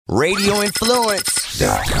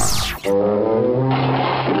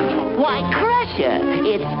RadioInfluence.com. Why, Crusher,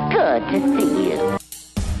 it's good to see you.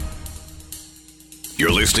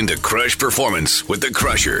 You're listening to Crush Performance with the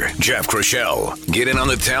Crusher, Jeff Crushell. Get in on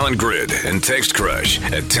the talent grid and text Crush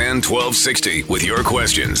at 10-1260 with your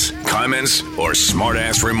questions, comments, or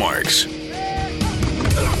smart-ass remarks.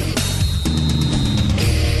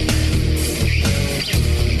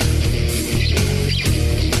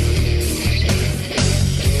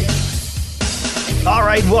 All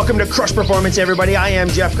right, welcome to Crush Performance, everybody. I am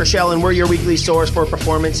Jeff Crushell, and we're your weekly source for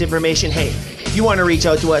performance information. Hey, if you want to reach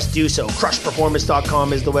out to us, do so.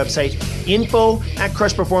 CrushPerformance.com is the website.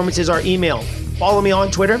 Info@CrushPerformance is our email. Follow me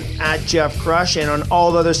on Twitter @JeffCrush, and on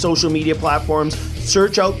all other social media platforms.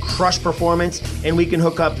 Search out Crush Performance, and we can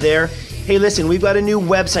hook up there. Hey, listen, we've got a new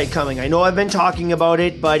website coming. I know I've been talking about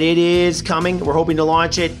it, but it is coming. We're hoping to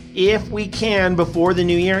launch it if we can before the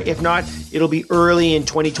new year. If not, it'll be early in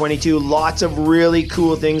 2022. Lots of really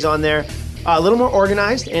cool things on there. A little more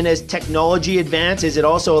organized, and as technology advances, it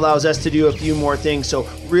also allows us to do a few more things. So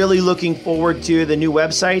really looking forward to the new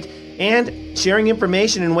website and sharing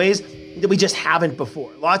information in ways that we just haven't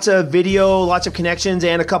before. Lots of video, lots of connections,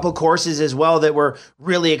 and a couple courses as well that we're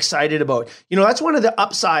really excited about. You know, that's one of the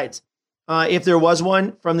upsides, if there was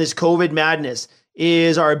one, from this COVID madness,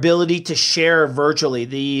 is our ability to share virtually.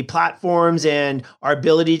 The platforms and our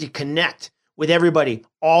ability to connect with everybody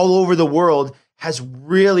all over the world has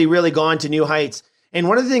really, really gone to new heights. And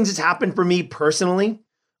one of the things that's happened for me personally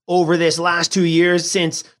over this last 2 years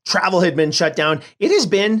since travel had been shut down, it has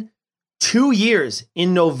been 2 years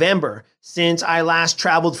in November since I last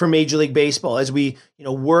traveled for Major League Baseball, as we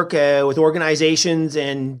work with organizations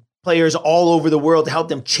and players all over the world to help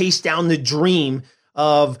them chase down the dream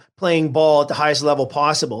of playing ball at the highest level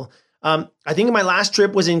possible. I think my last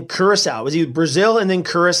trip was in Curacao. It was either Brazil and then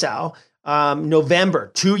Curacao,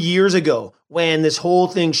 November 2 years ago, when this whole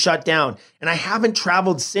thing shut down. And I haven't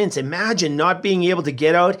traveled since. Imagine not being able to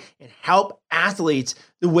get out and help athletes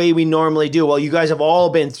the way we normally do. Well, you guys have all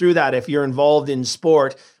been through that if you're involved in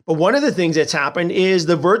sport. But one of the things that's happened is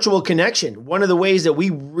the virtual connection. One of the ways that we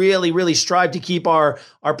really, really strive to keep our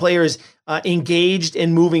players engaged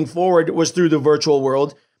and moving forward was through the virtual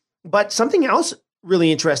world. But something else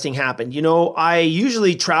really interesting happened. I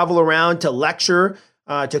usually travel around to lecture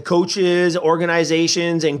to coaches,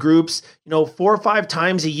 organizations, and groups, 4 or 5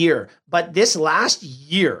 times a year. But this last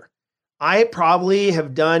year, I probably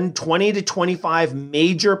have done 20 to 25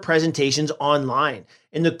 major presentations online.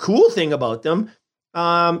 And the cool thing about them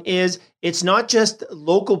is it's not just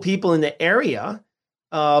local people in the area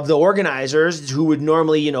of the organizers who would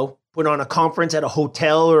normally, put on a conference at a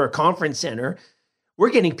hotel or a conference center. We're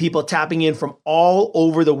getting people tapping in from all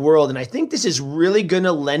over the world. And I think this is really going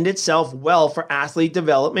to lend itself well for athlete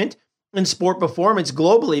development and sport performance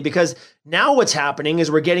globally, because now what's happening is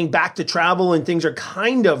we're getting back to travel and things are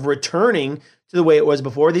kind of returning to the way it was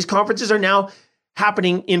before. These conferences are now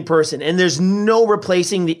happening in person, and there's no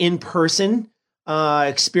replacing the in-person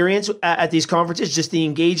experience at these conferences. Just the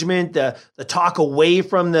engagement, the talk away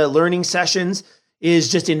from the learning sessions is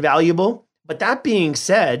just invaluable. But that being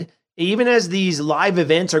said, even as these live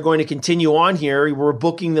events are going to continue on here, we're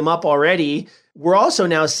booking them up already. We're also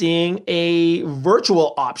now seeing a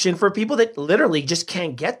virtual option for people that literally just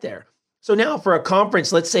can't get there. So now for a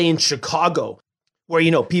conference, let's say in Chicago,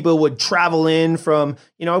 where, people would travel in from,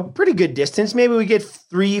 a pretty good distance. Maybe we get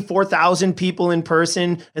 3,000-4,000 people in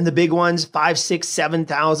person, and the big ones, 5,000, 6,000,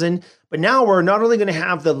 7,000. But now we're not only going to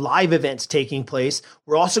have the live events taking place,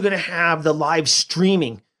 we're also going to have the live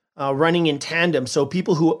streaming running in tandem. So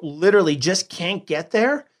people who literally just can't get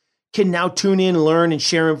there can now tune in, learn, and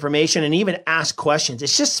share information, and even ask questions.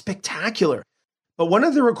 It's just spectacular. But one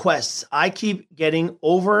of the requests I keep getting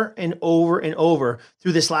over and over and over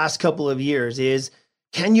through this last couple of years is,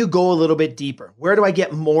 can you go a little bit deeper? Where do I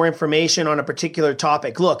get more information on a particular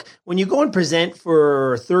topic? Look, when you go and present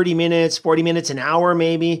for 30 minutes, 40 minutes, an hour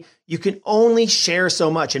maybe, you can only share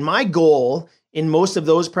so much. And my goal in most of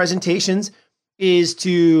those presentations is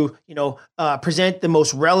to, present the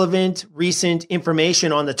most relevant, recent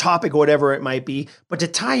information on the topic, whatever it might be, but to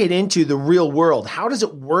tie it into the real world. How does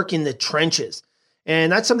it work in the trenches?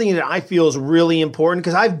 And that's something that I feel is really important,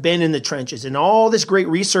 because I've been in the trenches, and all this great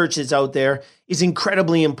research that's out there is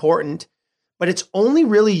incredibly important, but it's only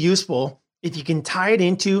really useful if you can tie it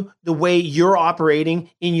into the way you're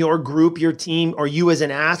operating in your group, your team, or you as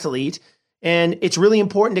an athlete. And it's really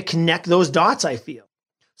important to connect those dots, I feel.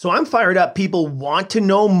 So I'm fired up. People want to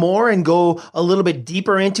know more and go a little bit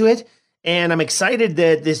deeper into it. And I'm excited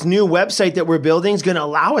that this new website that we're building is going to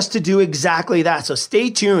allow us to do exactly that. So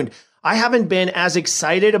stay tuned. I haven't been as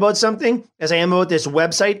excited about something as I am about this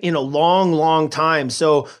website in a long, long time.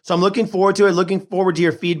 So I'm looking forward to it, looking forward to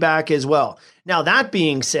your feedback as well. Now, that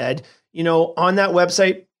being said, on that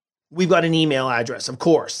website, we've got an email address, of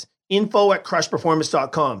course,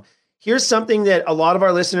 info@crushperformance.com. Here's something that a lot of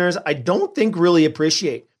our listeners, I don't think really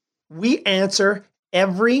appreciate. We answer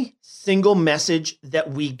every single message that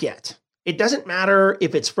we get. It doesn't matter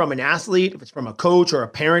if it's from an athlete, if it's from a coach or a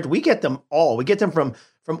parent. We get them all. We get them from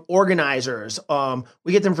organizers.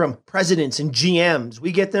 We get them from presidents and GMs.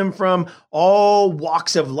 We get them from all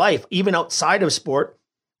walks of life, even outside of sport,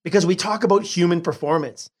 because we talk about human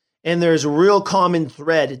performance. And there's a real common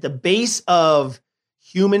thread at the base of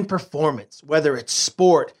human performance, whether it's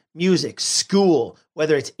sport, music, school,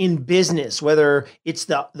 whether it's in business, whether it's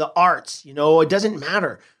the arts, it doesn't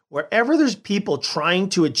matter. Wherever there's people trying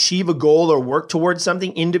to achieve a goal or work towards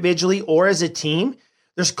something individually or as a team,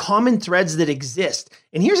 there's common threads that exist.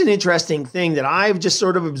 And here's an interesting thing that I've just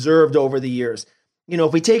sort of observed over the years.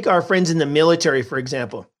 If we take our friends in the military, for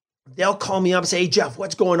example, they'll call me up and say, "Hey, Jeff,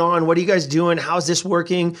 what's going on? What are you guys doing? How's this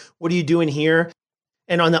working? What are you doing here?"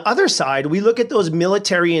 And on the other side, we look at those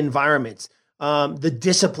military environments, the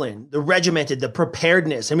discipline, the regimented, the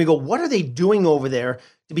preparedness, and we go, what are they doing over there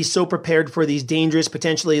to be so prepared for these dangerous,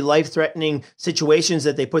 potentially life-threatening situations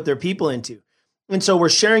that they put their people into? And so we're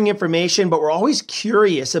sharing information, but we're always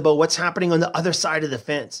curious about what's happening on the other side of the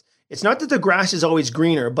fence. It's not that the grass is always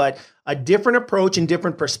greener, but a different approach and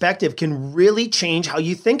different perspective can really change how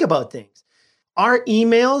you think about things. Our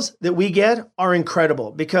emails that we get are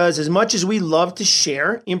incredible because as much as we love to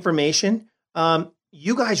share information,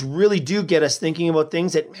 you guys really do get us thinking about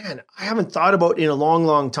things that, man, I haven't thought about in a long,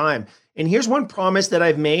 long time. And here's one promise that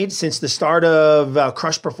I've made since the start of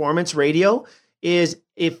Crush Performance Radio is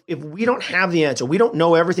if we don't have the answer, we don't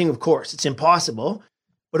know everything, of course, it's impossible.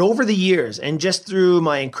 But over the years and just through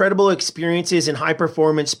my incredible experiences in high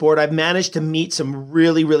performance sport, I've managed to meet some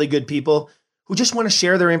really, really good people who just want to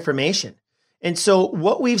share their information. And so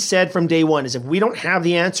what we've said from day one is if we don't have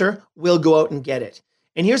the answer, we'll go out and get it.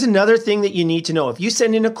 And here's another thing that you need to know. If you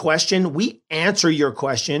send in a question, we answer your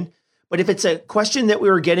question. But if it's a question that we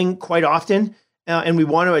were getting quite often and we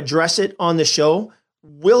want to address it on the show,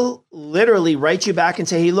 we'll literally write you back and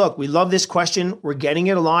say, "Hey, look, we love this question. We're getting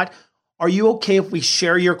it a lot. Are you okay if we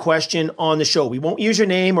share your question on the show? We won't use your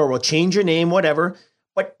name or we'll change your name, whatever."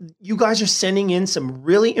 But you guys are sending in some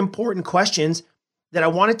really important questions that I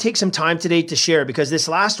want to take some time today to share because this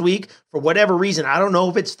last week, for whatever reason, I don't know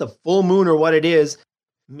if it's the full moon or what it is.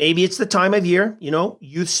 Maybe it's the time of year,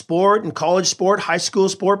 youth sport and college sport, high school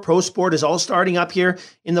sport, pro sport is all starting up here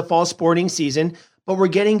in the fall sporting season, but we're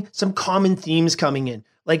getting some common themes coming in.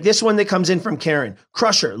 Like this one that comes in from Karen.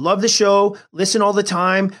 "Crusher, love the show, listen all the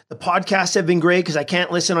time. The podcasts have been great because I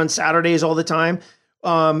can't listen on Saturdays all the time.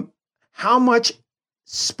 How much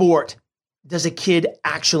sport does a kid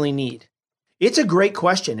actually need?" It's a great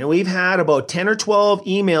question. And we've had about 10 or 12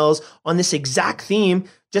 emails on this exact theme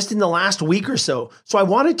just in the last week or so. So I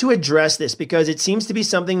wanted to address this because it seems to be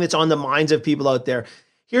something that's on the minds of people out there.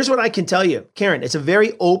 Here's what I can tell you, Karen, it's a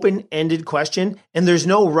very open-ended question and there's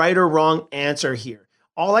no right or wrong answer here.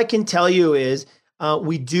 All I can tell you is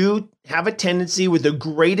we do have a tendency with the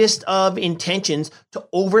greatest of intentions to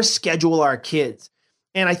overschedule our kids.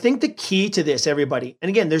 And I think the key to this, everybody, and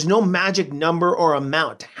again, there's no magic number or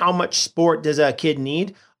amount. How much sport does a kid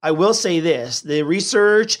need? I will say this, the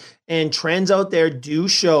research and trends out there do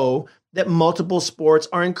show that multiple sports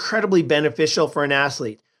are incredibly beneficial for an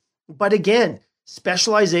athlete. But again,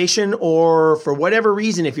 specialization or for whatever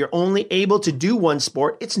reason, if you're only able to do one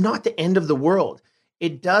sport, it's not the end of the world.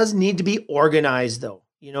 It does need to be organized though.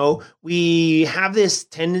 We have this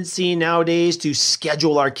tendency nowadays to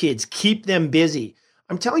schedule our kids, keep them busy.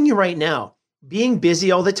 I'm telling you right now, being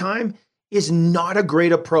busy all the time is not a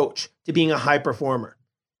great approach to being a high performer.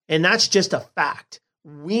 And that's just a fact.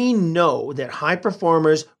 We know that high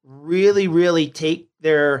performers really, really take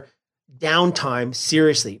their downtime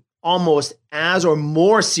seriously, almost as or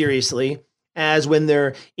more seriously as when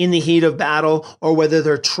they're in the heat of battle or whether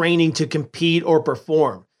they're training to compete or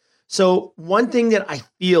perform. So one thing that I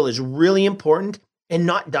feel is really important and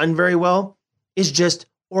not done very well is just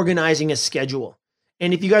organizing a schedule.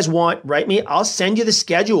 And if you guys want, write me, I'll send you the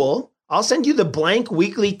schedule. I'll send you the blank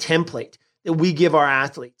weekly template that we give our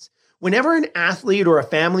athletes. Whenever an athlete or a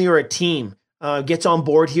family or a team gets on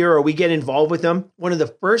board here or we get involved with them, one of the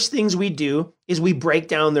first things we do is we break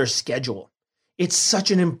down their schedule. It's such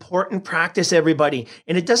an important practice, everybody.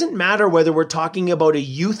 And it doesn't matter whether we're talking about a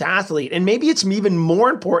youth athlete, and maybe it's even more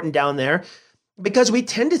important down there because we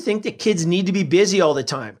tend to think that kids need to be busy all the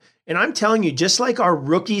time. And I'm telling you, just like our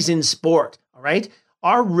rookies in sport, all right?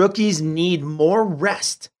 our rookies need more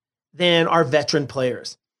rest than our veteran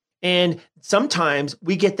players. And sometimes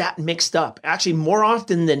we get that mixed up. Actually, more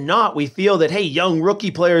often than not, we feel that, hey, young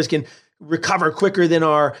rookie players can recover quicker than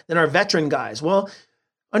our veteran guys. Well,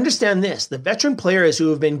 understand this. The veteran players who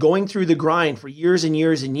have been going through the grind for years and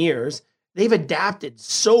years and years, they've adapted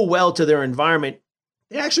so well to their environment,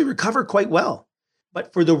 they actually recover quite well.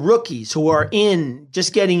 But for the rookies who are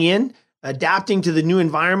just getting in, adapting to the new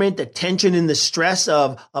environment, the tension and the stress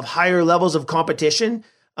of higher levels of competition,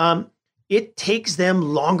 it takes them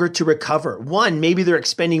longer to recover. One, maybe they're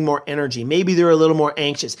expending more energy. Maybe they're a little more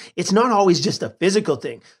anxious. It's not always just a physical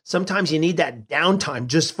thing. Sometimes you need that downtime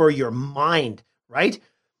just for your mind, right?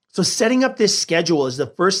 So setting up this schedule is the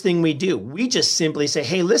first thing we do. We just simply say,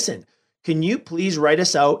 hey, listen, can you please write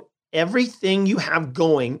us out everything you have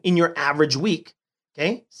going in your average week?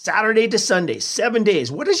 Okay, Saturday to Sunday, 7 days.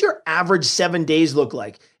 What does your average 7 days look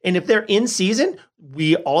like? And if they're in season,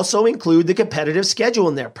 we also include the competitive schedule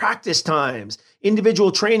in there, practice times,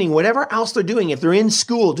 individual training, whatever else they're doing. If they're in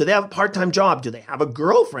school, do they have a part-time job? Do they have a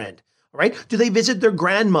girlfriend? All right. Do they visit their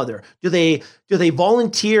grandmother? Do they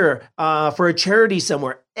volunteer for a charity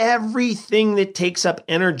somewhere? Everything that takes up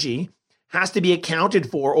energy has to be accounted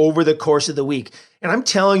for over the course of the week. And I'm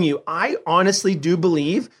telling you, I honestly do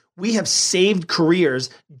believe we have saved careers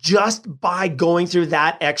just by going through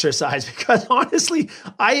that exercise, because honestly,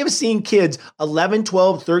 I have seen kids 11,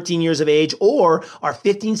 12, 13 years of age, or are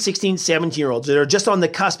 15, 16, 17-year-olds that are just on the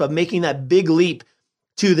cusp of making that big leap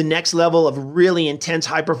to the next level of really intense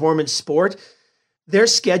high performance sport. Their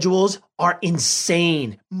schedules are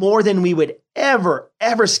insane, more than we would ever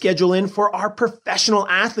schedule in for our professional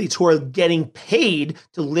athletes who are getting paid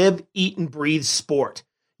to live, eat, and breathe sport.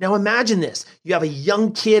 Now imagine this. You have a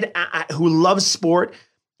young kid who loves sport,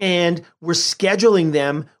 and we're scheduling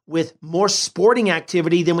them with more sporting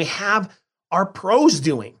activity than we have our pros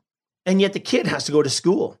doing. And yet the kid has to go to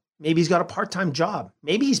school. Maybe he's got a part-time job.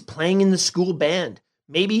 Maybe he's playing in the school band.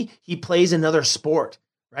 Maybe he plays another sport,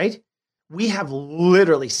 right? We have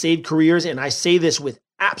literally saved careers, and I say this with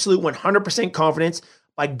absolute 100% confidence,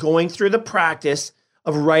 by going through the practice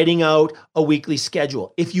of writing out a weekly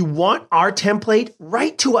schedule. If you want our template,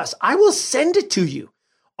 write to us. I will send it to you.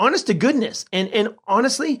 Honest to goodness. And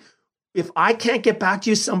honestly, if I can't get back to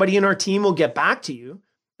you, somebody in our team will get back to you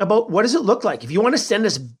about what does it look like. If you want to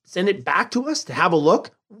send it back to us to have a look,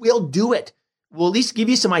 we'll do it. We'll at least give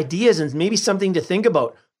you some ideas and maybe something to think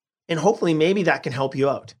about. And hopefully maybe that can help you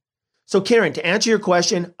out. So Karen, to answer your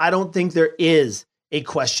question, I don't think there is a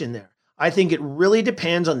question there. I think it really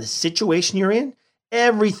depends on the situation you're in,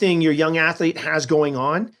 everything your young athlete has going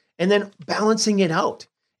on, and then balancing it out.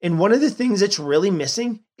 And one of the things that's really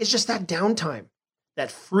missing is just that downtime, that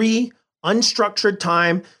free, unstructured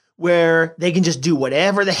time where they can just do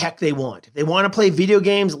whatever the heck they want. If they want to play video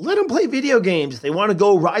games, let them play video games. If they want to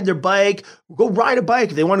go ride their bike, go ride a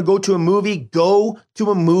bike. If they want to go to a movie, go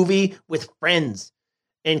to a movie with friends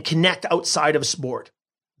and connect outside of sport.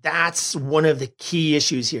 That's one of the key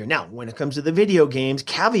issues here. Now, when it comes to the video games,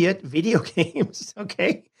 caveat, video games,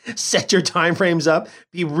 okay? Set your time frames up.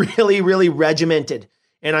 Be really, really regimented.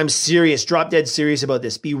 And I'm serious, drop dead serious about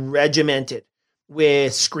this. Be regimented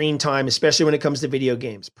with screen time, especially when it comes to video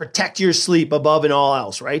games. Protect your sleep above and all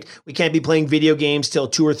else, right? We can't be playing video games till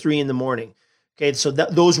 2 or 3 in the morning. Okay, so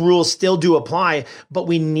those rules still do apply, but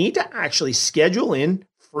we need to actually schedule in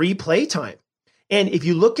free play time. And if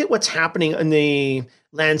you look at what's happening in the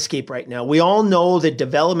landscape right now, we all know that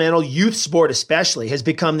developmental youth sport especially has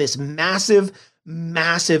become this massive,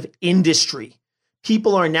 massive industry.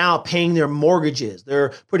 People are now paying their mortgages.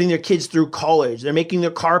 They're putting their kids through college. They're making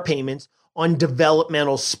their car payments on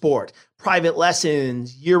developmental sport, private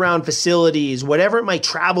lessons, year-round facilities, whatever it might,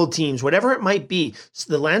 travel teams, whatever it might be.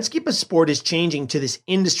 So the landscape of sport is changing to this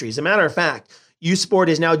industry. As a matter of fact, youth sport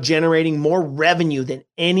is now generating more revenue than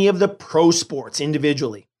any of the pro sports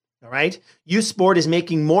individually. All right. Youth sport is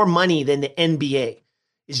making more money than the NBA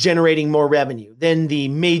is generating more revenue than the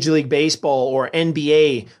Major League Baseball or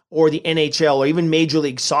NBA or the NHL or even Major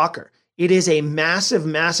League Soccer. It is a massive,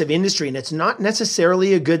 massive industry, and it's not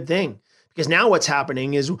necessarily a good thing, because now what's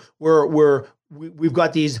happening is we've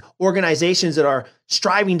got these organizations that are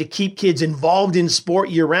striving to keep kids involved in sport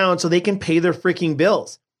year round so they can pay their freaking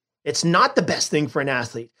bills. It's not the best thing for an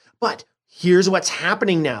athlete, but here's what's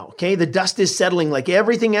happening now, okay? The dust is settling like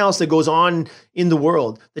everything else that goes on in the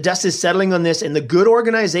world. The dust is settling on this, and the good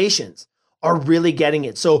organizations are really getting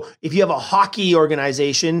it. So if you have a hockey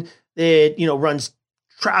organization that, runs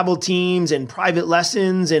travel teams and private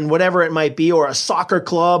lessons and whatever it might be, or a soccer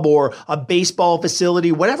club or a baseball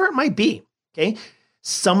facility, whatever it might be, okay?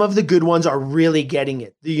 some of the good ones are really getting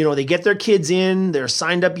it. They get their kids in, they're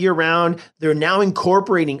signed up year round. They're now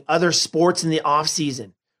incorporating other sports in the off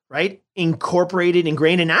season, right?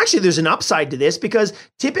 Ingrained. And actually there's an upside to this because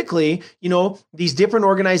typically, these different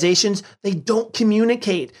organizations, they don't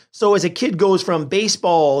communicate. So as a kid goes from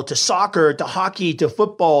baseball to soccer, to hockey, to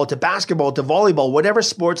football, to basketball, to volleyball, whatever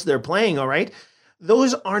sports they're playing, all right?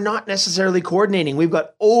 Those are not necessarily coordinating. We've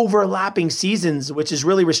got overlapping seasons, which is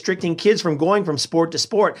really restricting kids from going from sport to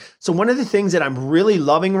sport. So one of the things that I'm really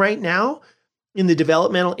loving right now in the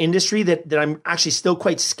developmental industry that I'm actually still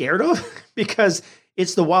quite scared of because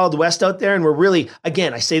it's the Wild West out there. And we're really,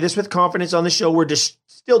 again, I say this with confidence on the show, we're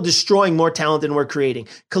still destroying more talent than we're creating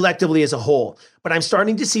collectively as a whole. But I'm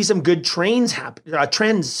starting to see some good trends. I'm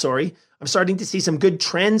starting to see some good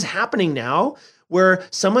trends happening now, where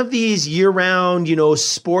some of these year-round,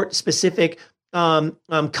 sport-specific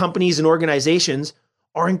companies and organizations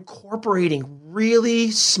are incorporating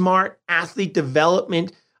really smart athlete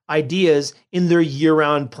development ideas in their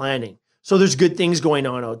year-round planning. So there's good things going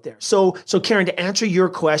on out there. So Karen, to answer your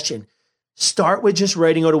question, start with just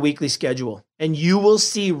writing out a weekly schedule, and you will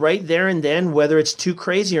see right there and then whether it's too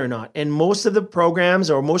crazy or not. And most of the programs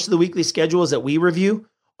or most of the weekly schedules that we review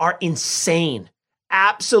are insane,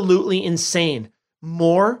 absolutely insane.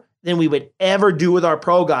 More than we would ever do with our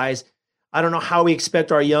pro guys. I don't know how we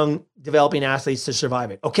expect our young developing athletes to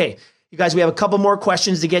survive it. Okay, you guys, we have a couple more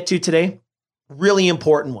questions to get to today. Really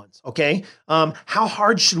important ones, okay? How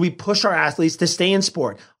hard should we push our athletes to stay in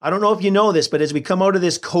sport? I don't know if you know this, but as we come out of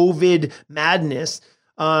this COVID madness,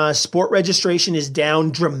 sport registration is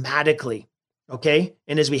down dramatically, okay?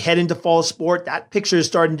 And as we head into fall sport, that picture is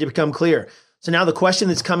starting to become clear. So now the question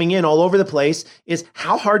that's coming in all over the place is,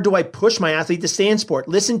 how hard do I push my athlete to stay in sport?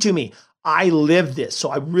 Listen to me. I live this.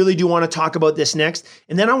 So I really do want to talk about this next.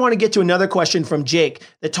 And then I want to get to another question from Jake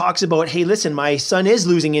that talks about, hey, listen, my son is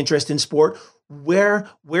losing interest in sport. Where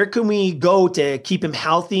can we go to keep him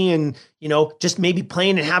healthy and, just maybe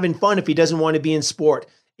playing and having fun if he doesn't want to be in sport?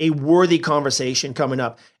 A worthy conversation coming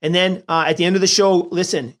up. And then at the end of the show,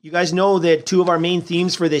 listen, you guys know that two of our main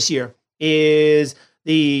themes for this year is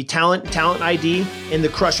the talent ID and the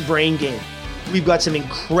Crush Brain Game. We've got some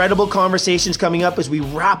incredible conversations coming up as we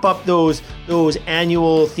wrap up those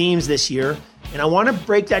annual themes this year. And I want to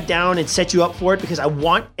break that down and set you up for it because I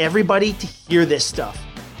want everybody to hear this stuff.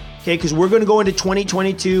 Okay, because we're going to go into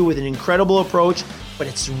 2022 with an incredible approach, but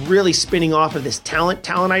it's really spinning off of this talent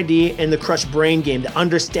ID and the Crush Brain Game, the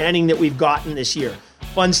understanding that we've gotten this year.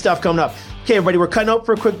 Fun stuff coming up. Okay, everybody, we're cutting out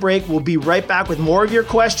for a quick break. We'll be right back with more of your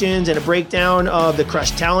questions and a breakdown of the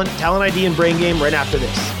Crush Talent ID and Brain Game right after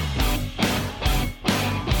this.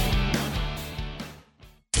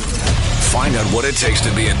 Find out what it takes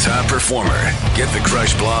to be a top performer. Get the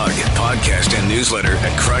Crush blog, podcast, and newsletter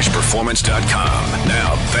at crushperformance.com.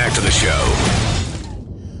 Now, back to the show.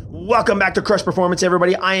 Welcome back to Crush Performance,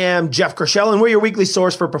 everybody. I am Jeff Kershell, and we're your weekly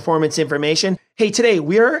source for performance information. Hey, today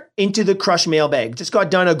we're into the Crush mailbag. Just got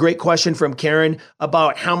done a great question from Karen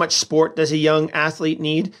about how much sport does a young athlete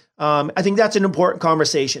need. I think that's an important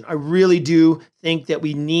conversation. I really do think that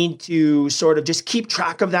we need to sort of just keep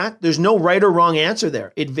track of that. There's no right or wrong answer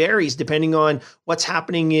there. It varies depending on what's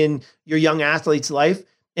happening in your young athlete's life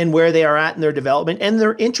and where they are at in their development and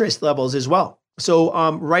their interest levels as well. So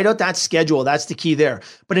write out that schedule. That's the key there.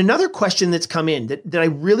 But another question that's come in that I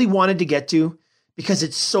really wanted to get to because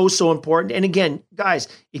it's so important. And again, guys,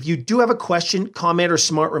 if you do have a question, comment, or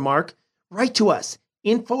smart remark, write to us.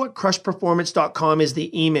 info@crushperformance.com is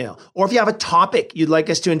the email. Or if you have a topic you'd like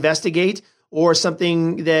us to investigate or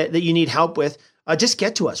something that you need help with, just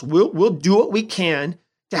get to us. We'll do what we can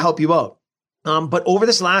to help you out. But over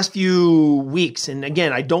this last few weeks, and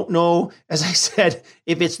again, I don't know, as I said,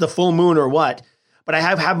 if it's the full moon or what, but I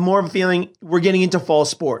have more of a feeling we're getting into fall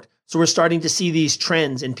sport. So we're starting to see these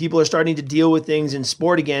trends and people are starting to deal with things in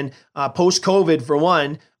sport again, post-COVID for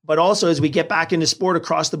one, but also as we get back into sport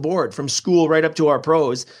across the board, from school right up to our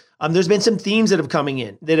pros. There's been some themes that have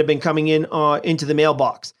been coming in into the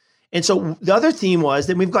mailbox. And so the other theme was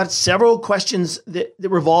that we've got several questions that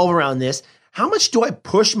revolve around this. How much do I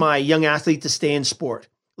push my young athlete to stay in sport?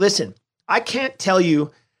 Listen, I can't tell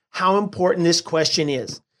you how important this question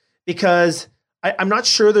is because I'm not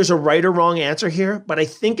sure there's a right or wrong answer here, but I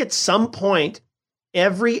think at some point,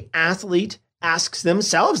 every athlete asks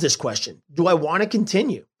themselves this question. Do I want to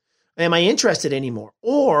continue? Am I interested anymore?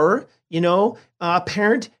 Or, a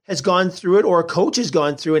parent has gone through it or a coach has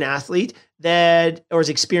gone through an athlete or has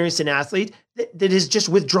experienced an athlete that is just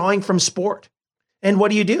withdrawing from sport. And what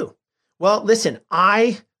do you do? Well, listen,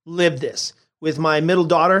 I lived this with my middle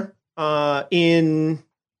daughter in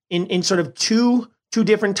sort of two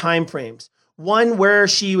different time frames. One where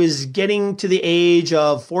she was getting to the age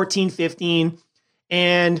of 14, 15,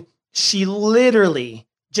 and she literally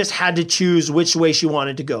just had to choose which way she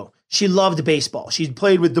wanted to go. She loved baseball. She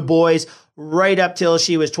played with the boys right up till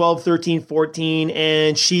she was 12, 13, 14,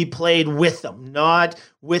 and she played with them. Not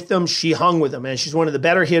with them, she hung with them. And she's one of the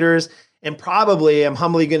better hitters, and probably, I'm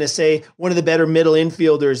humbly going to say, one of the better middle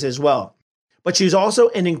infielders as well. But she was also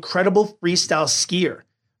an incredible freestyle skier,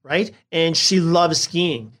 right? And she loved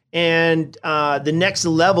skiing. And the next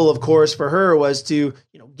level, of course, for her was to,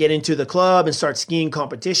 get into the club and start skiing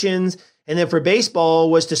competitions. And then for baseball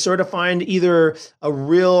was to sort of find either a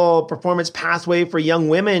real performance pathway for young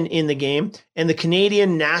women in the game. And the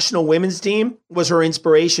Canadian national women's team was her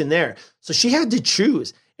inspiration there. So she had to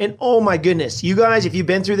choose. And oh my goodness, you guys, if you've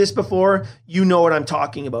been through this before, you know what I'm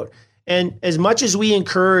talking about. And as much as we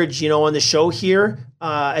encourage, on the show here,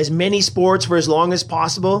 as many sports for as long as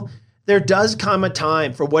possible, there does come a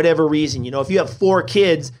time for whatever reason. If you have 4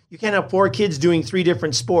 kids, you can't have 4 kids doing 3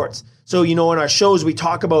 different sports. So, in our shows, we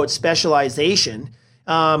talk about specialization.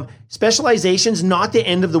 Specialization's not the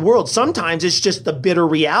end of the world. Sometimes it's just the bitter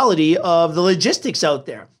reality of the logistics out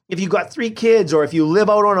there. If you've got 3 kids, or if you live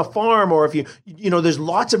out on a farm, or if there's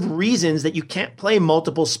lots of reasons that you can't play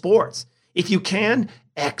multiple sports. If you can,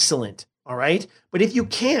 excellent. All right. But if you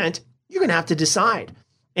can't, you're going to have to decide.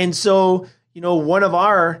 And so, one of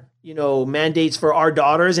our mandates for our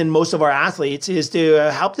daughters and most of our athletes is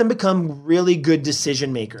to help them become really good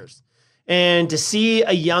decision makers. And to see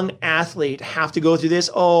a young athlete have to go through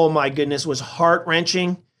this, oh my goodness, was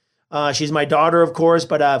heart-wrenching. She's my daughter, of course,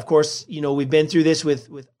 but of course, we've been through this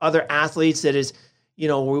with other athletes that is,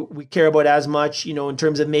 we care about as much, in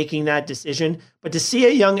terms of making that decision. But to see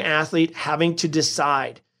a young athlete having to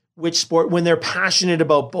decide which sport when they're passionate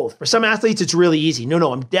about both. For some athletes, it's really easy.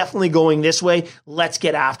 No, I'm definitely going this way. Let's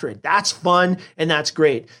get after it. That's fun and that's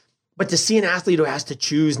great. But to see an athlete who has to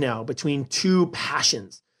choose now between 2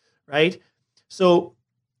 passions, right? So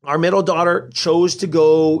our middle daughter chose to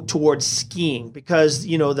go towards skiing because,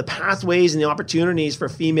 the pathways and the opportunities for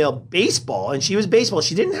female baseball, and she was baseball.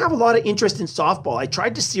 She didn't have a lot of interest in softball. I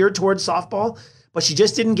tried to steer towards softball, but she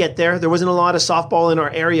just didn't get there. There wasn't a lot of softball in our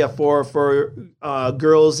area for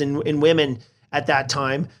girls and women at that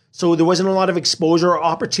time. So there wasn't a lot of exposure or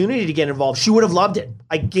opportunity to get involved. She would have loved it.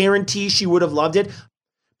 I guarantee she would have loved it.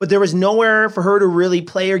 But there was nowhere for her to really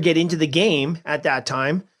play or get into the game at that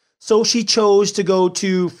time. So she chose to go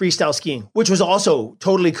to freestyle skiing, which was also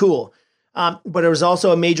totally cool. But it was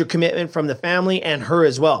also a major commitment from the family and her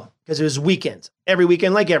as well, because it was weekends, every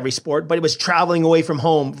weekend, like every sport, but it was traveling away from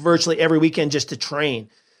home virtually every weekend just to train.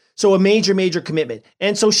 So a major, major commitment.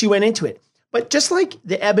 And so she went into it. But just like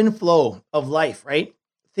the ebb and flow of life, right?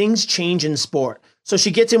 Things change in sport. So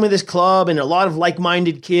she gets in with this club and a lot of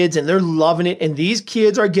like-minded kids, and they're loving it. And these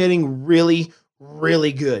kids are getting really,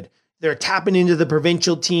 really good. They're tapping into the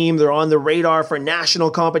provincial team. They're on the radar for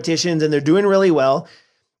national competitions, and they're doing really well.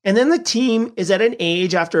 And then the team is at an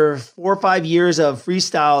age, after 4 or 5 years of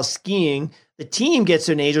freestyle skiing, the team gets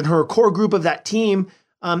to an age, and her core group of that team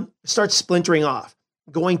starts splintering off,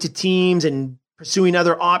 going to teams and pursuing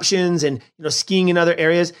other options and skiing in other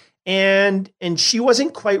areas. And she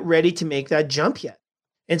wasn't quite ready to make that jump yet.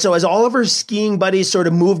 And so as all of her skiing buddies sort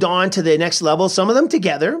of moved on to the next level, some of them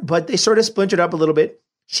together, but they sort of splintered up a little bit,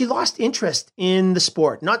 she lost interest in the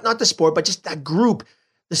sport. Not the sport, but just that group.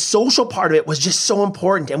 The social part of it was just so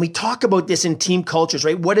important. And we talk about this in team cultures,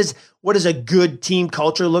 right? What does a good team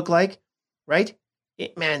culture look like, right?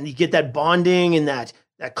 You get that bonding and that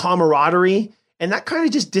camaraderie. And that kind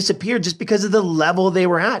of just disappeared just because of the level they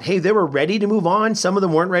were at. Hey, they were ready to move on. Some of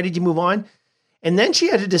them weren't ready to move on. And then she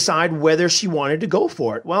had to decide whether she wanted to go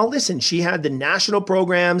for it. Well, listen, she had the national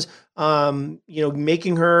programs,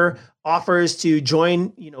 making her offers to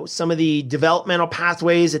join, some of the developmental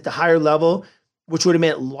pathways at the higher level, which would have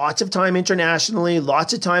meant lots of time internationally,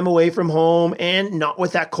 lots of time away from home, and not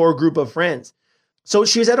with that core group of friends. So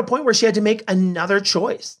she was at a point where she had to make another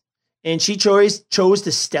choice. And she chose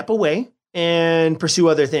to step away and pursue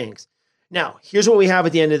other things. Now, here's what we have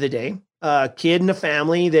at the end of the day. A kid and a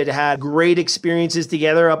family that had great experiences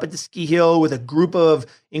together up at the ski hill with a group of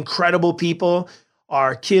incredible people.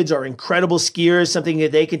 Our kids are incredible skiers, something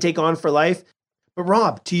that they can take on for life. But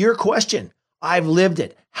Rob, to your question, I've lived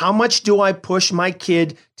it. How much do I push my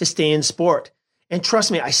kid to stay in sport? And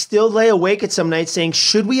trust me, I still lay awake at some nights saying,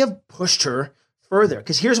 should we have pushed her further?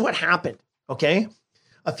 Because here's what happened, okay?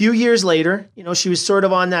 A few years later, she was sort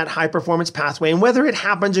of on that high performance pathway. And whether it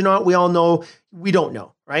happens or not, we all know, we don't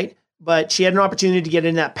know, right? But she had an opportunity to get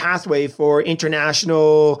in that pathway for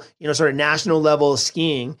international, sort of national level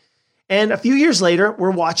skiing. And a few years later,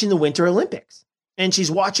 we're watching the Winter Olympics. and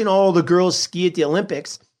she's watching all the girls ski at the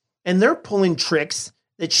Olympics, and they're pulling tricks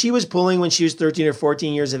that she was pulling when she was 13 or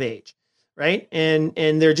 14 years of age, right? And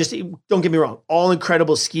they're just, don't get me wrong, all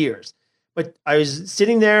incredible skiers. But I was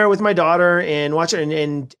sitting there with my daughter and watching,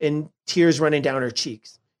 and tears running down her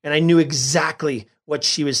cheeks. And I knew exactly what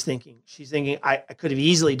she was thinking. She's thinking, I could have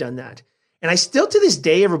easily done that. And I still, to this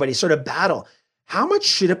day, everybody sort of battle. How much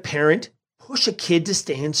should a parent push a kid to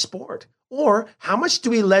stay in sport? Or how much do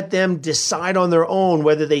we let them decide on their own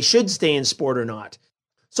whether they should stay in sport or not?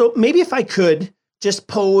 So maybe if I could just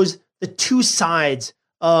pose the two sides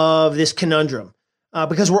of this conundrum,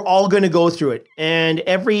 because we're all going to go through it. And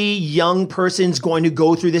every young person's going to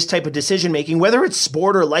go through this type of decision making, whether it's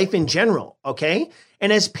sport or life in general, okay?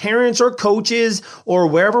 And as parents or coaches or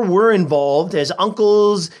wherever we're involved, as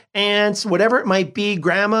uncles, aunts, whatever it might be,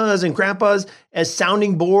 grandmas and grandpas, as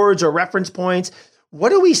sounding boards or reference points, what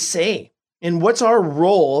do we say? And what's our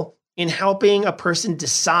role in helping a person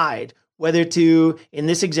decide whether to, in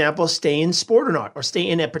this example, stay in sport or not, or stay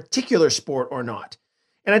in a particular sport or not?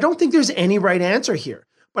 And I don't think there's any right answer here.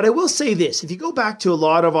 But I will say this, if you go back to a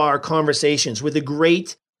lot of our conversations with the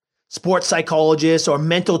great sports psychologists or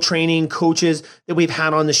mental training coaches that we've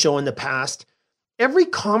had on the show in the past, every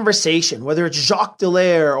conversation, whether it's Jacques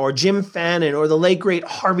Dallaire or Jim Fannin or the late great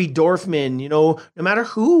Harvey Dorfman, no matter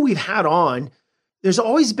who we've had on, there's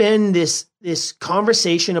always been this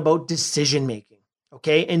conversation about decision making,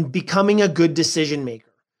 okay, and becoming a good decision maker.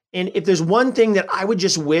 And if there's one thing that I would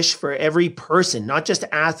just wish for every person, not just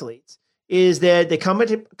athletes, is that they come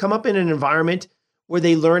up in an environment where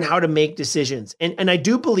they learn how to make decisions. And I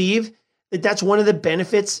do believe that that's one of the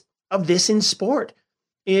benefits of this in sport,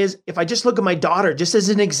 is if I just look at my daughter, just as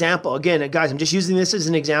an example, again, guys, I'm just using this as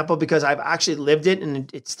an example because I've actually lived it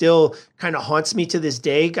and it still kind of haunts me to this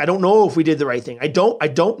day. I don't know if we did the right thing. I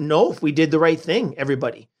don't know if we did the right thing,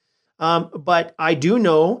 everybody. But I do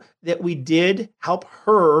know that we did help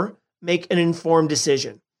her make an informed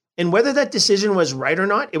decision. And whether that decision was right or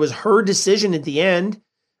not, it was her decision at the end.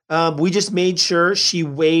 We just made sure she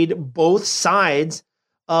weighed both sides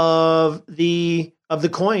of the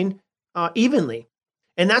coin evenly.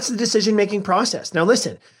 And that's the decision-making process. Now,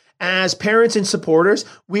 listen, as parents and supporters,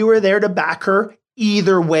 we were there to back her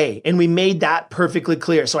either way. And we made that perfectly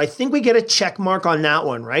clear. So I think we get a check mark on that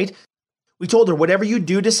one, right? We told her, whatever you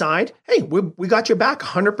do decide, hey, we got your back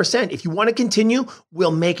 100%. If you want to continue,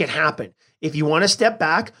 we'll make it happen. If you want to step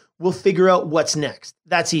back, we'll figure out what's next.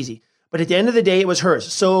 That's easy. But at the end of the day, it was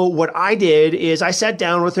hers. So what I did is I sat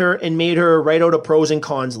down with her and made her write out a pros and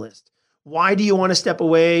cons list. Why do you want to step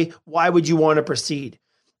away? Why would you want to proceed?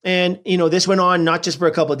 And, this went on not just for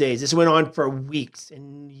a couple of days. This went on for weeks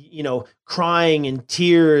and, crying and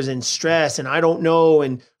tears and stress and I don't know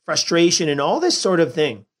and frustration and all this sort of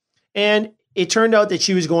thing. And it turned out that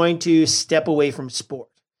she was going to step away from sport.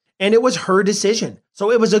 And it was her decision.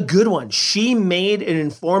 So it was a good one. She made an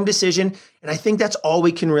informed decision. And I think that's all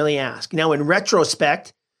we can really ask. Now, in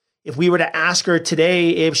retrospect, if we were to ask her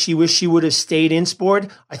today if she wished she would have stayed in sport,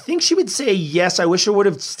 I think she would say, yes, I wish I would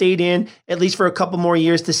have stayed in at least for a couple more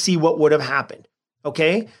years to see what would have happened.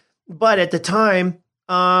 Okay. But at the time,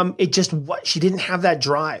 she didn't have that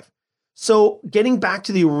drive. So getting back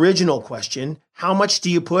to the original question, how much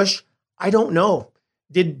do you push? I don't know.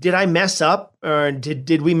 Did I mess up or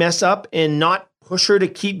did we mess up and not push her to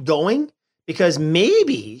keep going? Because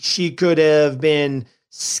maybe she could have been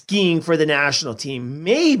skiing for the national team.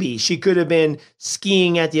 Maybe she could have been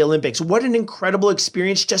skiing at the Olympics. What an incredible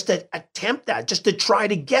experience just to attempt that, just to try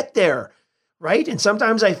to get there, right? And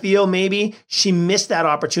sometimes I feel maybe she missed that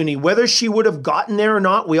opportunity. Whether she would have gotten there or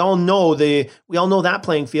not, we all know that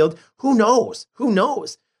playing field. Who knows?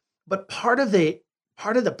 But part of the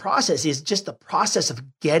process is just the process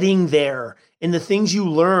of getting there and the things you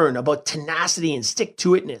learn about tenacity and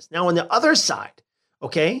stick-to-itness. Now, on the other side,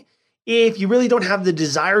 okay, if you really don't have the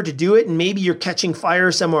desire to do it and maybe you're catching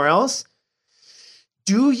fire somewhere else,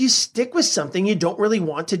 do you stick with something you don't really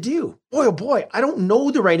want to do? Boy, oh boy, I don't know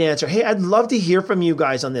the right answer. Hey, I'd love to hear from you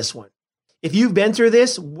guys on this one. If you've been through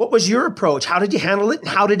this, what was your approach? How did you handle it? And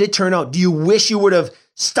how did it turn out? Do you wish you would have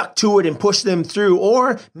stuck to it and pushed them through?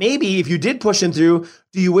 Or maybe if you did push them through,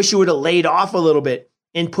 do you wish you would have laid off a little bit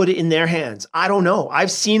and put it in their hands? I don't know. I've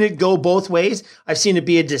seen it go both ways. I've seen it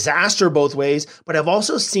be a disaster both ways, but I've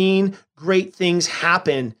also seen great things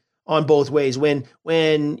happen on both ways.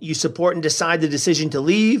 When you support and decide the decision to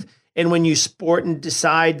leave and when you support and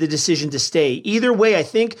decide the decision to stay. Either way, I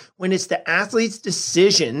think when it's the athlete's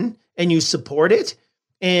decision and you support it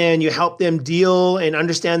and you help them deal and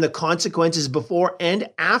understand the consequences before and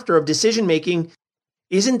after of decision making,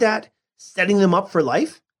 isn't that setting them up for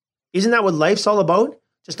life? Isn't that what life's all about?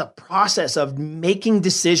 just a process of making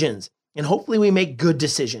decisions. And hopefully we make good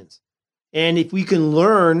decisions. And if we can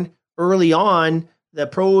learn early on the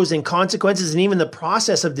pros and consequences and even the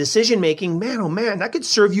process of decision making, man, oh man, that could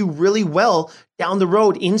serve you really well down the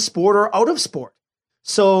road in sport or out of sport.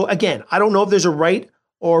 So again, I don't know if there's a right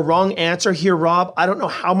or wrong answer here, Rob. I don't know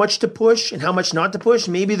how much to push and how much not to push.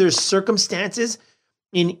 Maybe there's circumstances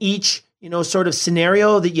in each, sort of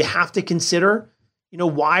scenario that you have to consider.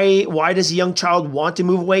 Why does a young child want to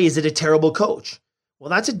move away? Is it a terrible coach? Well,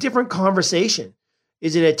 that's a different conversation.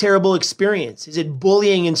 Is it a terrible experience? Is it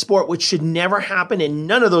bullying in sport, which should never happen? And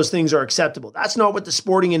none of those things are acceptable. That's not what the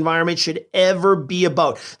sporting environment should ever be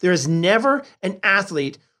about. There is never an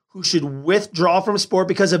athlete who should withdraw from sport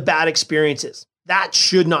because of bad experiences. That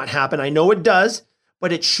should not happen. I know it does,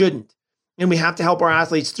 but it shouldn't. And we have to help our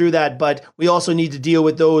athletes through that. But we also need to deal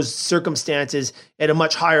with those circumstances at a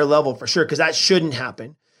much higher level for sure, because that shouldn't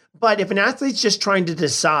happen. But if an athlete's just trying to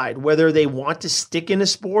decide whether they want to stick in a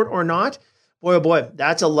sport or not, boy, oh boy,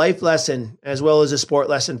 that's a life lesson as well as a sport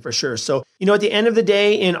lesson for sure. So, at the end of the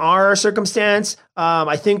day, in our circumstance,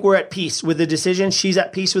 I think we're at peace with the decision. She's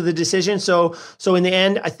at peace with the decision. So in the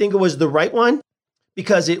end, I think it was the right one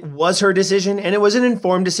because it was her decision and it was an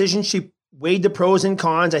informed decision. She weighed the pros and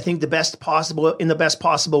cons, I think in the best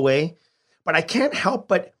possible way. But I can't help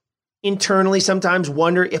but internally sometimes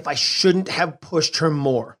wonder if I shouldn't have pushed her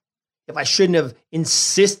more. If I shouldn't have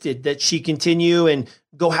insisted that she continue and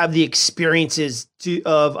go have the experiences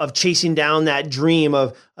of chasing down that dream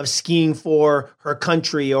of skiing for her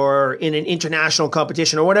country or in an international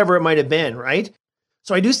competition or whatever it might have been, right?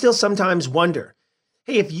 So I do still sometimes wonder,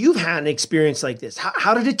 hey, if you've had an experience like this,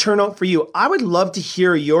 how did it turn out for you? I would love to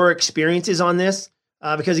hear your experiences on this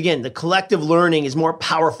because, again, the collective learning is more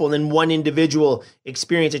powerful than one individual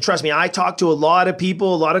experience. And trust me, I talk to a lot of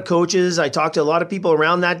people, a lot of coaches. I talk to a lot of people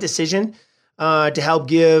around that decision to help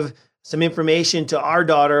give some information to our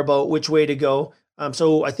daughter about which way to go.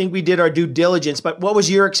 So I think we did our due diligence. But what was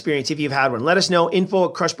your experience if you've had one? Let us know.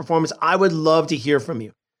 Info@Crush Performance. I would love to hear from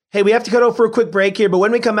you. Hey, we have to cut out for a quick break here, but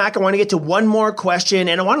when we come back, I want to get to one more question,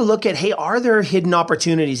 and I want to look at, hey, are there hidden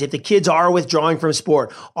opportunities? If the kids are withdrawing from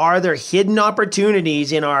sport, are there hidden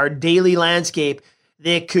opportunities in our daily landscape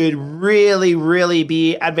that could really, really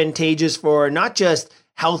be advantageous for not just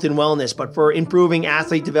health and wellness, but for improving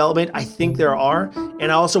athlete development? I think there are.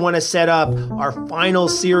 And I also want to set up our final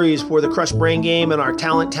series for the Crush Brain Game and our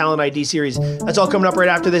Talent ID series. That's all coming up right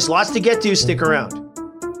after this. Lots to get to. Stick around.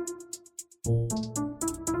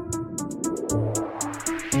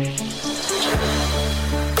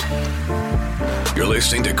 You're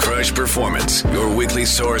listening to Crush Performance, your weekly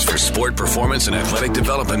source for sport performance and athletic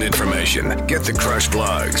development information. Get the Crush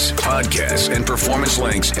blogs, podcasts, and performance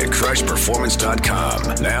links at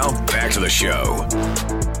crushperformance.com. Now, back to the show.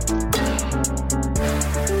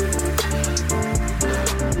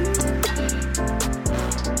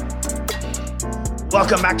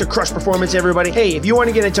 Welcome back to Crush Performance, everybody. Hey, if you want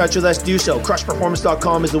to get in touch with us, do so.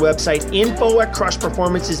 Crushperformance.com is the website.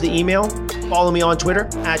 Info@Crushperformance is the email. Follow me on Twitter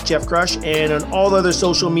 @JeffCrush and on all other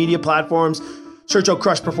social media platforms. Search out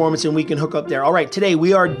Crush Performance and we can hook up there. All right, today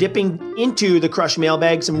we are dipping into the Crush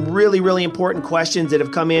mailbag. Some really, really important questions that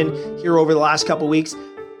have come in here over the last couple weeks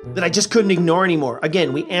that I just couldn't ignore anymore.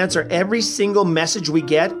 Again, we answer every single message we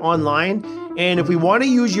get online. And if we want to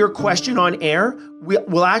use your question on air,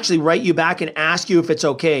 we'll actually write you back and ask you if it's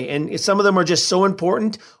okay. And some of them are just so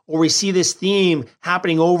important, or we see this theme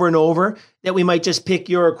happening over and over, that we might just pick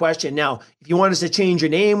your question. Now, if you want us to change your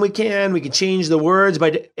name, we can change the words,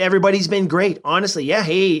 but everybody's been great. Honestly, yeah,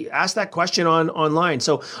 hey, ask that question online.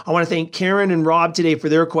 So I want to thank Karen and Rob today for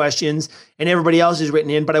their questions, and everybody else who's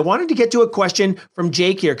written in. But I wanted to get to a question from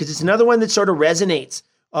Jake here, because it's another one that sort of resonates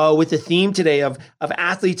with the theme today of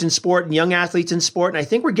athletes in sport and young athletes in sport. And I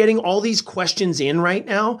think we're getting all these questions in right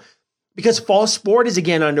now because fall sport is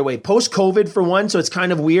again underway, post-COVID for one, so it's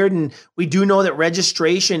kind of weird. And we do know that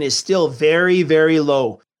registration is still very, very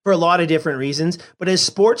low for a lot of different reasons. But as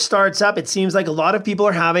sport starts up, it seems like a lot of people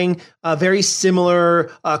are having very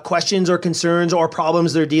similar questions or concerns or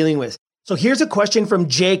problems they're dealing with. So here's a question from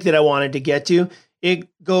Jake that I wanted to get to. It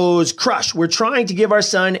goes, Crush, we're trying to give our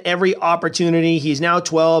son every opportunity. He's now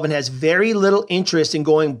 12 and has very little interest in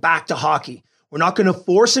going back to hockey. We're not going to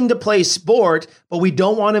force him to play sport, but we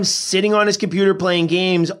don't want him sitting on his computer playing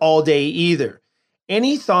games all day either.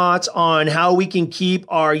 Any thoughts on how we can keep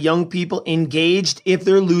our young people engaged if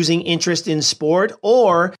they're losing interest in sport,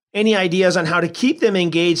 or any ideas on how to keep them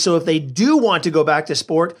engaged so if they do want to go back to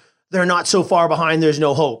sport, they're not so far behind there's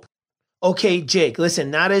no hope? Okay, Jake,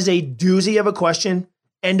 listen, that is a doozy of a question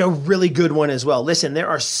and a really good one as well. Listen, there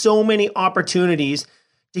are so many opportunities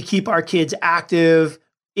to keep our kids active,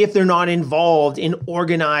 if they're not involved in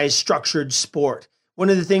organized, structured sport. One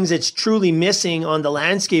of the things that's truly missing on the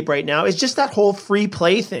landscape right now is just that whole free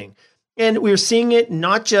play thing. And we're seeing it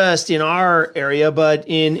not just in our area, but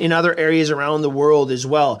in other areas around the world as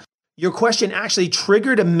well. Your question actually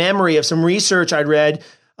triggered a memory of some research I'd read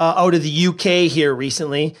out of the UK here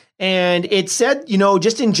recently. And it said,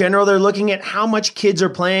 just in general, they're looking at how much kids are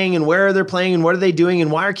playing and where they're playing and what are they doing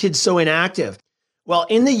and why are kids so inactive. Well,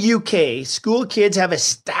 in the UK, school kids have a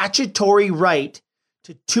statutory right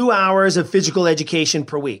to 2 hours of physical education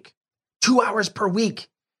per week. 2 hours per week.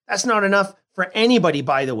 That's not enough for anybody,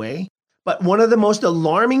 by the way. But one of the most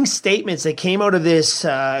alarming statements that came out of this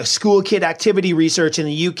school kid activity research in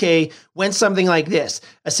the UK went something like this.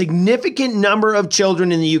 A significant number of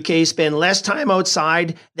children in the UK spend less time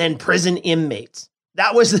outside than prison inmates.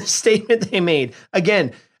 That was the statement they made.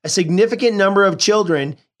 Again, a significant number of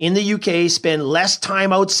children in the UK spend less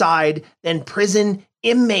time outside than prison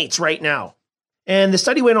inmates right now. And the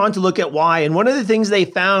study went on to look at why. And one of the things they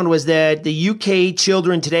found was that the UK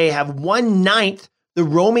children today have 1/9 the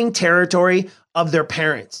roaming territory of their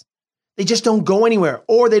parents. They just don't go anywhere,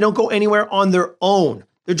 or they don't go anywhere on their own.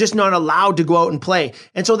 They're just not allowed to go out and play.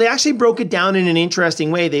 And so they actually broke it down in an interesting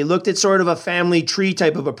way. They looked at sort of a family tree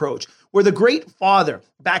type of approach, where the great father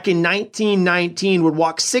back in 1919 would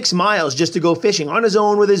walk 6 miles just to go fishing on his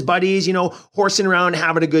own with his buddies, horsing around,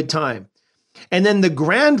 having a good time. And then the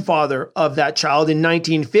grandfather of that child in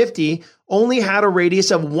 1950 only had a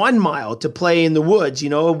radius of 1 mile to play in the woods.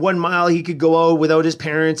 1 mile he could go out without his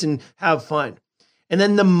parents and have fun. And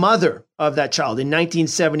then the mother of that child in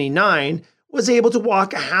 1979 was able to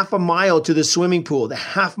walk a half a mile to the swimming pool. The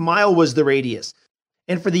half mile was the radius.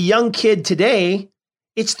 And for the young kid today,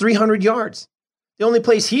 it's 300 yards. The only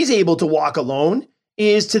place he's able to walk alone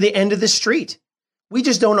is to the end of the street. We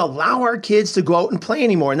just don't allow our kids to go out and play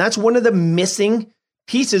anymore. And that's one of the missing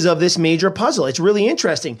pieces of this major puzzle. It's really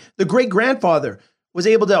interesting. The great-grandfather was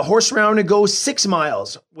able to horse around and go 6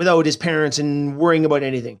 miles without his parents and worrying about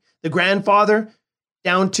anything. The grandfather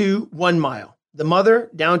down to 1 mile. The mother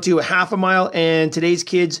down to a half a mile, and today's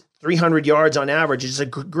kids 300 yards on average. It's a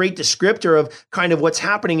great descriptor of kind of what's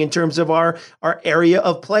happening in terms of our area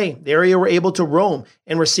of play, the area we're able to roam.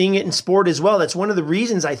 And we're seeing it in sport as well. That's one of the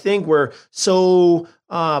reasons I think we're so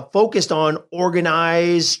focused on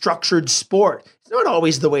organized, structured sport. It's not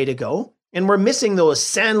always the way to go. And we're missing those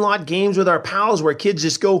sandlot games with our pals where kids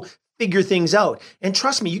just go figure things out. And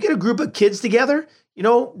trust me, you get a group of kids together,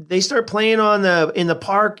 they start playing in the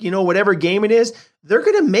park, whatever game it is, they're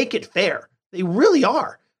going to make it fair. They really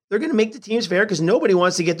are. They're going to make the teams fair because nobody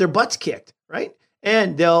wants to get their butts kicked, right?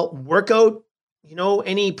 And they'll work out,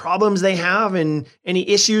 any problems they have and any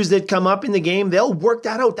issues that come up in the game, they'll work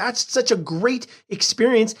that out. That's such a great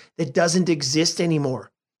experience that doesn't exist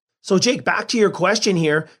anymore. So Jake, back to your question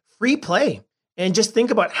here, free play. And just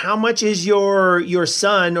think about how much is your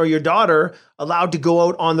son or your daughter allowed to go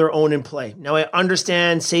out on their own and play. Now, I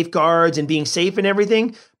understand safeguards and being safe and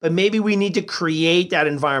everything, but maybe we need to create that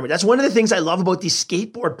environment. That's one of the things I love about these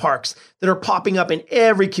skateboard parks that are popping up in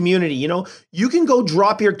every community. You can go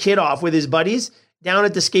drop your kid off with his buddies down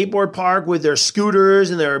at the skateboard park with their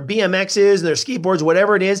scooters and their BMXs and their skateboards,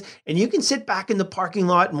 whatever it is, and you can sit back in the parking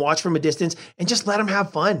lot and watch from a distance and just let them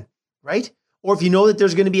have fun, right? Or if you know that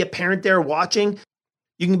there's going to be a parent there watching,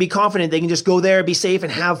 you can be confident they can just go there, be safe,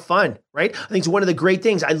 and have fun, right? I think it's one of the great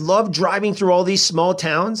things. I love driving through all these small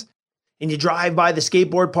towns, and you drive by the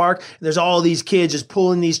skateboard park, and there's all these kids just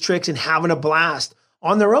pulling these tricks and having a blast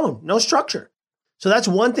on their own, no structure. So that's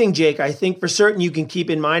one thing, Jake, I think for certain you can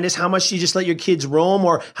keep in mind is how much do you just let your kids roam,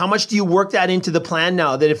 or how much do you work that into the plan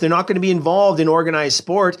now, that if they're not going to be involved in organized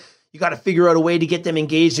sport, you got to figure out a way to get them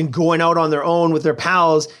engaged and going out on their own with their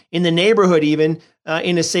pals in the neighborhood, even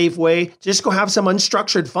in a safe way. Just go have some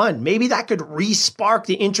unstructured fun. Maybe that could re-spark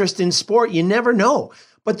the interest in sport. You never know.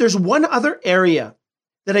 But there's one other area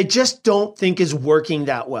that I just don't think is working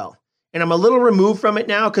that well. And I'm a little removed from it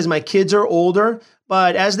now because my kids are older.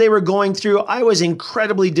 But as they were going through, I was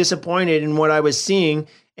incredibly disappointed in what I was seeing.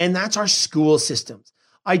 And that's our school systems.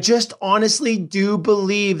 I just honestly do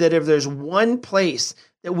believe that if there's one place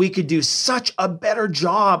that we could do such a better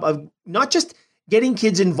job of not just getting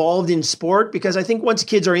kids involved in sport, because I think once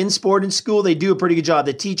kids are in sport in school, they do a pretty good job.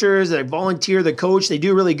 The teachers, they volunteer, the coach, they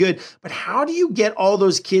do really good. But how do you get all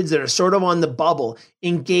those kids that are sort of on the bubble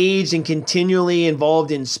engaged and continually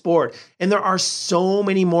involved in sport? And there are so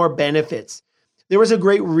many more benefits. There was a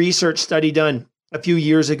great research study done a few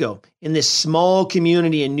years ago in this small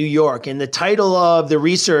community in New York. And the title of the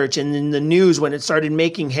research and in the news when it started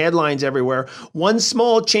making headlines everywhere, one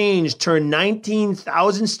small change turned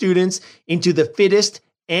 19,000 students into the fittest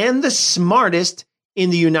and the smartest in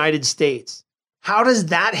the United States. How does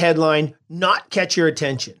that headline not catch your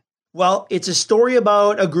attention? Well, it's a story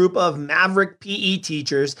about a group of maverick PE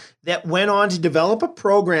teachers that went on to develop a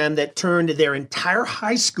program that turned their entire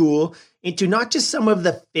high school into not just some of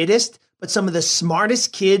the fittest, but some of the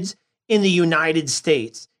smartest kids in the United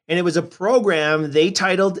States. And it was a program they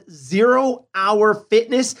titled 0 Hour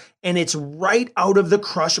Fitness, and it's right out of the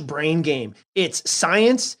Crush Brain Game. It's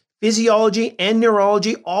science, physiology, and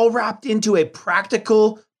neurology all wrapped into a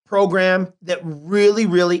practical program that really,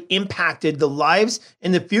 really impacted the lives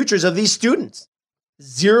and the futures of these students.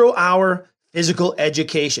 0 Hour Physical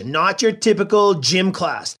Education, not your typical gym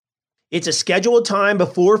class. It's a scheduled time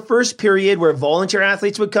before first period where volunteer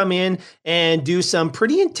athletes would come in and do some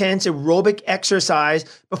pretty intense aerobic exercise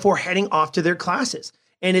before heading off to their classes.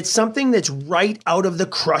 And it's something that's right out of the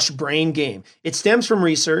Crush Brain Game. It stems from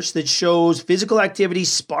research that shows physical activity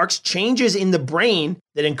sparks changes in the brain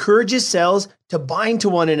that encourages cells to bind to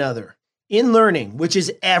one another. In learning, which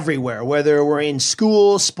is everywhere, whether we're in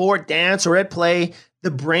school, sport, dance, or at play,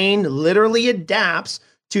 the brain literally adapts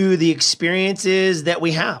to the experiences that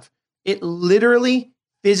we have. It literally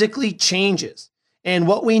physically changes. And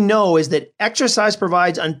what we know is that exercise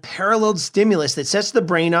provides unparalleled stimulus that sets the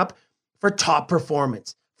brain up for top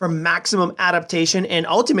performance, for maximum adaptation, and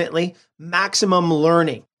ultimately maximum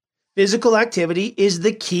learning. Physical activity is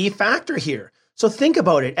the key factor here. So think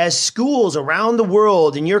about it. As schools around the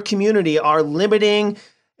world in your community are limiting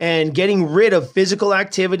and getting rid of physical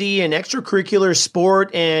activity and extracurricular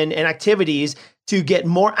sport and activities to get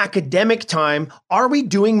more academic time, are we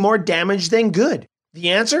doing more damage than good?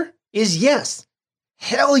 The answer is yes.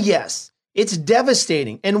 Hell yes. It's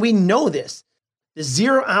devastating, and we know this. The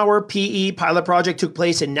 0 Hour PE pilot project took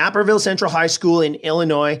place in Naperville Central High School in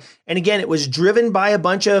Illinois. And again, it was driven by a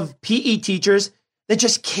bunch of PE teachers that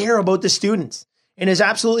just care about the students. And it's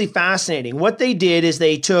absolutely fascinating. What they did is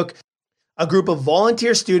they took a group of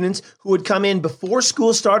volunteer students who would come in before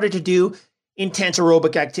school started to do intense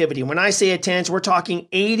aerobic activity. When I say intense, we're talking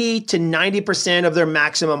 80 to 90% of their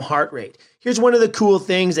maximum heart rate. Here's one of the cool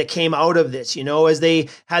things that came out of this, as they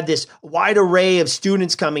had this wide array of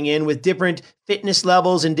students coming in with different fitness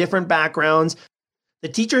levels and different backgrounds. The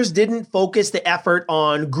teachers didn't focus the effort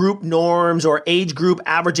on group norms or age group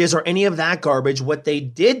averages or any of that garbage. What they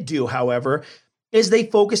did do, however, is they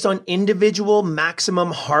focused on individual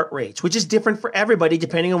maximum heart rates, which is different for everybody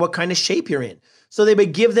depending on what kind of shape you're in. So they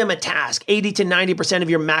would give them a task, 80 to 90% of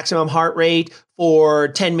your maximum heart rate for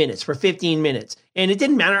 10 minutes, for 15 minutes. And it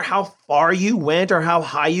didn't matter how far you went or how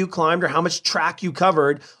high you climbed or how much track you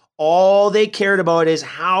covered. All they cared about is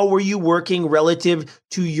how were you working relative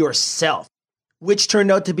to yourself, which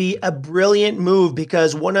turned out to be a brilliant move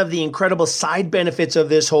because one of the incredible side benefits of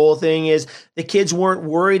this whole thing is the kids weren't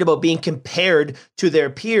worried about being compared to their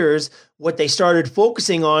peers. What they started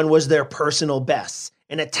focusing on was their personal bests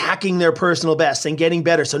and attacking their personal bests and getting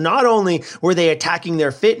better. So not only were they attacking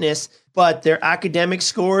their fitness, but their academic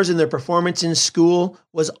scores and their performance in school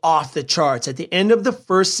was off the charts. At the end of the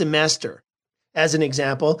first semester, as an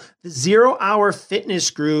example, the 0 Hour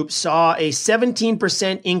Fitness group saw a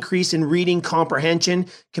 17% increase in reading comprehension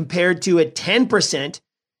compared to a 10%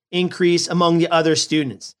 increase among the other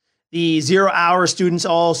students. The 0 Hour students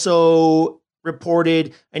also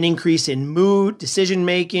reported an increase in mood,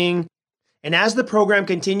 decision-making. And as the program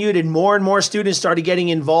continued and more students started getting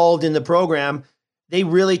involved in the program, they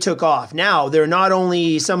really took off. Now, they're not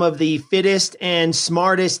only some of the fittest and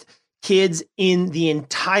smartest kids in the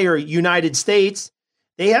entire United States,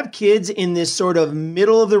 they have kids in this sort of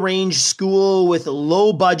middle of the range school with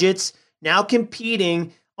low budgets now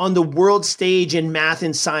competing on the world stage in math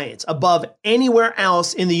and science above anywhere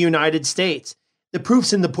else in the United States. The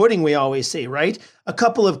proof's in the pudding, we always say, right? A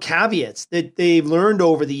couple of caveats that they've learned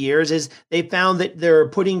over the years is they found that they're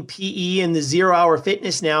putting PE in the 0 Hour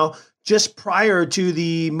Fitness now just prior to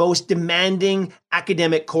the most demanding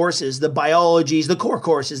academic courses, the biologies, the core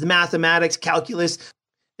courses, the mathematics, calculus.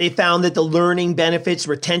 They found that the learning benefits,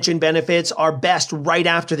 retention benefits are best right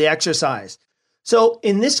after the exercise. So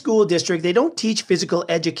in this school district, they don't teach physical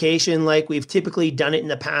education like we've typically done it in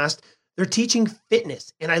the past. They're teaching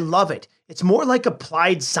fitness, and I love it. It's more like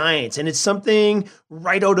applied science, and it's something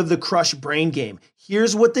right out of the Crush Brain Game.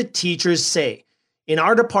 Here's what the teachers say. In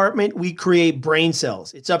our department, we create brain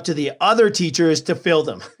cells. It's up to the other teachers to fill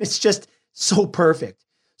them. It's just so perfect.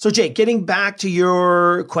 So Jake, getting back to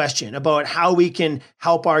your question about how we can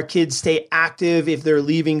help our kids stay active if they're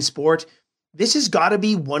leaving sport, this has got to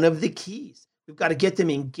be one of the keys. We've got to get them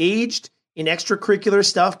engaged in extracurricular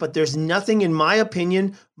stuff, but there's nothing, in my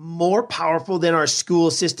opinion, more powerful than our school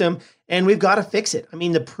system, and we've got to fix it. I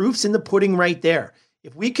mean, the proof's in the pudding right there.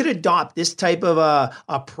 If we could adopt this type of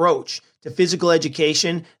approach to physical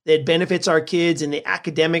education that benefits our kids in the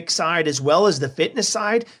academic side as well as the fitness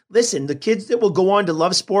side, listen, the kids that will go on to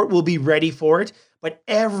love sport will be ready for it, but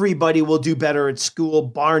everybody will do better at school,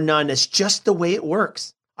 bar none. It's just the way it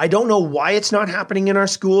works. I don't know why it's not happening in our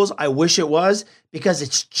schools. I wish it was, because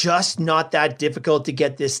it's just not that difficult to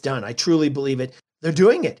get this done. I truly believe it. They're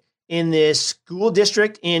doing it in this school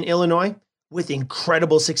district in Illinois with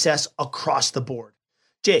incredible success across the board.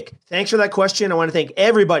 Jake, thanks for that question. I want to thank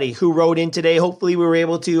everybody who wrote in today. Hopefully we were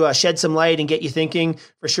able to shed some light and get you thinking.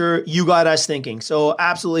 For sure, you got us thinking. So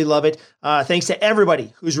absolutely love it. Thanks to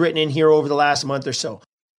everybody who's written in here over the last month or so.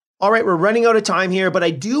 All right, we're running out of time here, but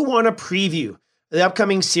I do want to preview the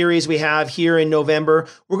upcoming series we have here in November.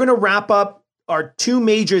 We're going to wrap up our two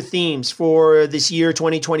major themes for this year,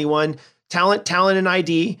 2021, talent and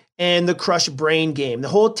ID, and the Crush Brain Game, the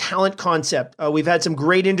whole talent concept. We've had some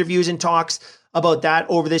great interviews and talks about that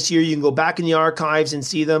over this year. You can go back in the archives and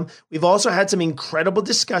see them. We've also had some incredible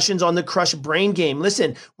discussions on the Crush Brain Game.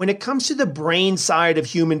 Listen, when it comes to the brain side of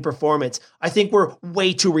human performance, I think we're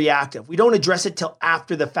way too reactive. We don't address it till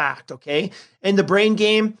after the fact, okay? And the brain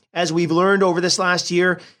game, as we've learned over this last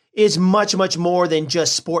year, is much, much more than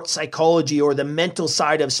just sports psychology or the mental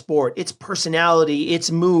side of sport. It's personality,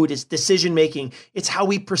 it's mood, it's decision-making, it's how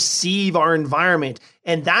we perceive our environment.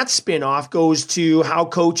 And that spin-off goes to how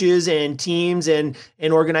coaches and teams and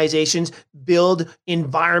organizations build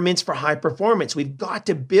environments for high performance. We've got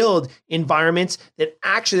to build environments that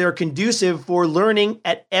actually are conducive for learning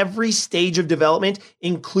at every stage of development,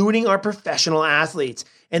 including our professional athletes.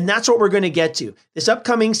 And that's what we're going to get to. This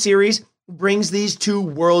upcoming series brings these two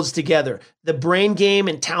worlds together. The brain game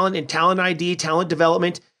and talent ID, talent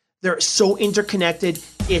development, they're so interconnected.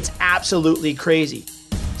 It's absolutely crazy.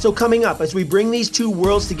 So coming up, as we bring these two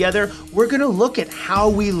worlds together, we're going to look at how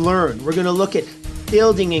we learn. We're going to look at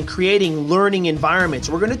building and creating learning environments.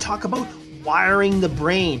 We're going to talk about wiring the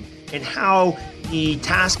brain and how the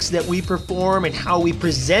tasks that we perform and how we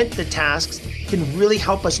present the tasks can really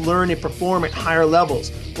help us learn and perform at higher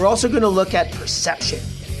levels. We're also going to look at perception,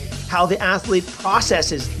 how the athlete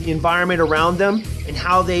processes the environment around them and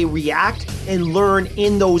how they react and learn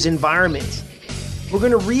in those environments. We're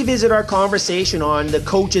going to revisit our conversation on the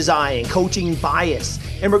coach's eye and coaching bias,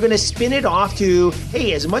 and we're going to spin it off to,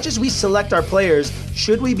 hey, as much as we select our players,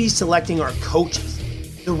 should we be selecting our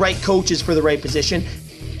coaches, the right coaches for the right position?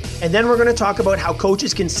 And then we're going to talk about how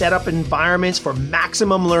coaches can set up environments for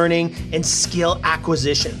maximum learning and skill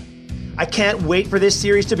acquisition. I can't wait for this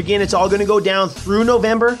series to begin. It's all going to go down through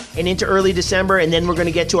November and into early December, and then we're going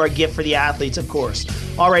to get to our gift for the athletes, of course.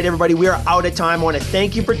 All right, everybody, we are out of time. I want to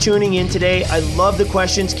thank you for tuning in today. I love the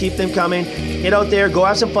questions. Keep them coming. Get out there, go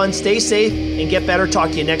have some fun, stay safe, and get better.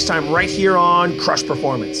 Talk to you next time right here on Crush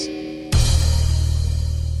Performance.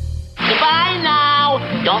 Goodbye now.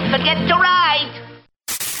 Don't forget to ride.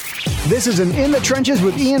 This is an In the Trenches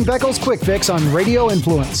with Ian Beckles Quick Fix on Radio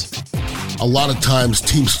Influence. A lot of times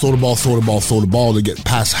teams throw the ball to get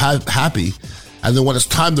past happy, and then when it's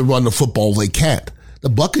time to run the football, they can't. The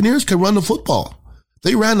Buccaneers can run the football.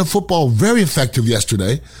 They ran the football very effective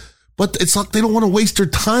yesterday, but it's like they don't want to waste their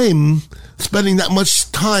time spending that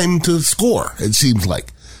much time to score, it seems like.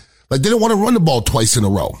 Like they don't want to run the ball twice in a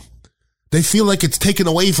row. They feel like it's taken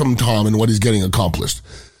away from Tom and what he's getting accomplished.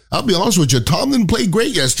 I'll be honest with you, Tom didn't play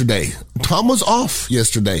great yesterday. Tom was off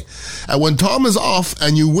yesterday. And when Tom is off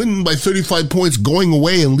and you win by 35 points going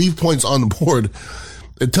away and leave points on the board,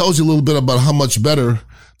 it tells you a little bit about how much better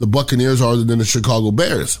the Buccaneers are than the Chicago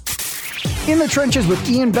Bears. In the Trenches with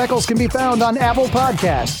Ian Beckles can be found on Apple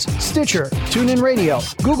Podcasts, Stitcher, TuneIn Radio,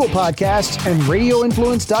 Google Podcasts, and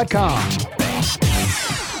RadioInfluence.com.